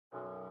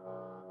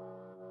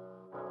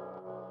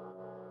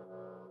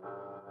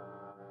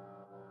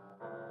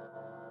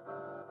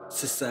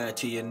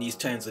Society in these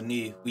times are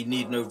new. We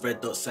need no red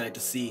dot side to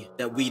see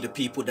that we the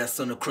people that's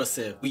on the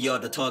crosshair. We are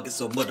the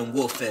targets of modern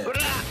warfare.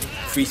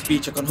 Free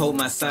speech, I can hold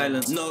my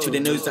silence. To they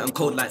knows that I'm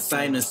cold like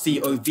silence.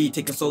 COV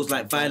taking souls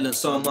like violence.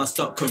 So I must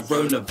stop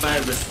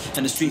coronavirus.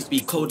 And the streets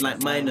be cold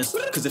like miners.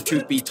 Cause if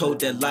truth be told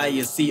they're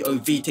liars.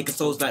 COV taking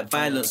souls like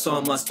violence. So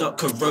I must stop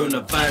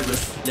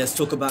coronavirus. Let's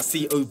talk about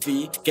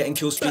COV. Getting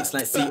kill streets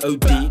like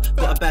COD.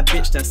 Got a bad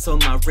bitch that's on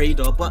my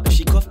radar. But if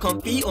she cough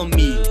can't be on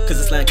me.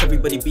 Cause it's like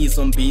everybody be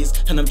zombies.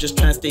 And I'm just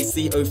trying to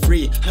stay CO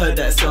free. Heard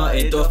that it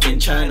started off in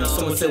China.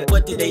 Someone said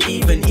what did they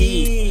even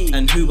eat?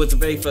 And who was the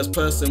very first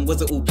person?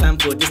 Was it all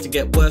planned for this to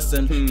get worse?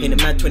 And ain't it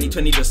mad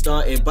 2020 just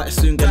started? But it's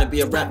soon gonna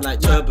be a rap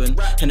like Turban.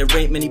 And there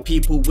ain't many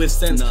people with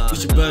sense. We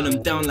should burn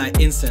them down like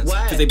incense.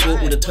 Cause they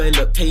bought all the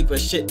toilet paper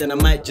shit. Then I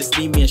might just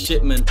leave me a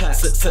shipment.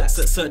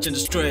 Search and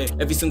destroy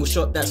every single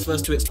shop that's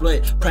first to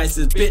exploit.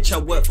 Prices, bitch, I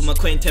work for my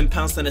coin. £10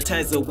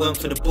 sanitizer weren't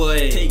for the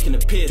boy. Taking a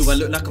piss. Do I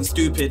look like I'm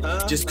stupid?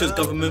 Just cause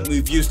government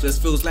move useless.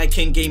 Feels like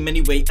in game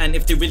anyway. And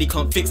if they really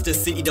can't fix the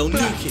city, they'll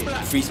nuke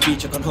it. Free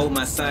speech, I can hold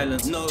my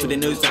silence. Till they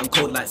knows that I'm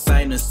cold like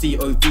sinus.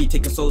 COV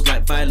taking souls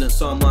like violence.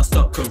 So I must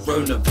stop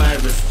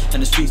coronavirus.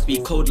 And the streets be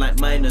cold like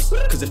miners.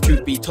 Cause if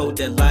truth be told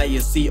they're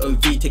liars.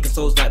 COV taking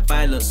souls like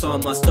violence. So I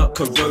must stop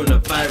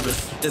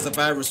coronavirus. There's a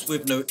virus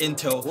with no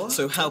intel.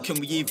 So how can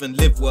we even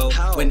live well?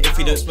 When if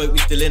we don't smoke we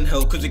still in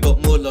hell. Cause we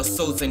got more lost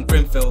souls than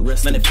Grenfell.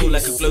 Man, it feel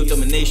like a globe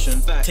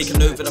domination.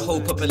 Taking over the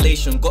whole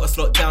population. Got us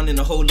locked down in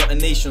a whole lot of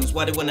nations.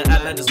 Why they wanna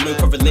act like there's no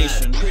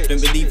correlation?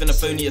 Don't believe in a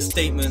phony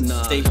statement.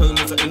 Stay home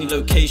is the only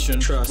location.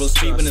 Roll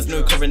street when there's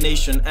no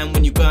coronation. And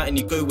when you go out and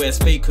you go where it's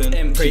vacant.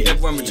 Pray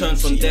everyone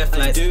returns from their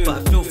flights.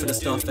 But I feel for the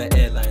staff at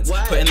airlines.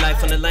 Putting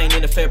life on the line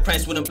in a fair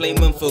price. Wouldn't blame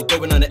them for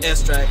going on an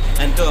airstrike.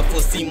 And though I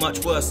foresee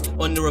much worse,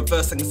 on the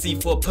reverse I can see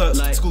 4 perks.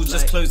 School's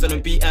just closed, I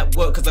don't be at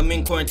work. Cause I'm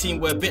in quarantine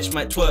where a bitch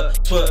might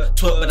twerk.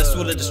 But that's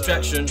all a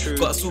distraction.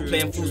 Got us all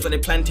playing fools where they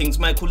plan things.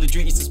 My Call of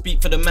Duty's to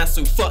speak for the mass.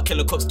 So fuck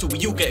helicopters till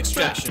you get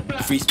extraction.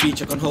 Free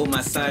speech, I can hold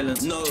my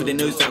silence. Till they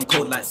knows that I'm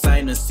cold like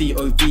sinus.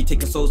 COV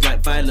taking souls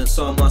like violence.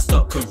 So I must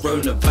stop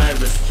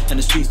coronavirus. And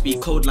the streets be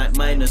cold like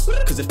miners.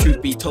 Cause if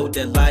truth be told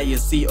they're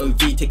liars. COV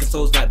taking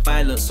souls like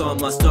violence. So I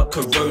must stop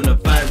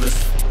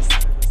coronavirus.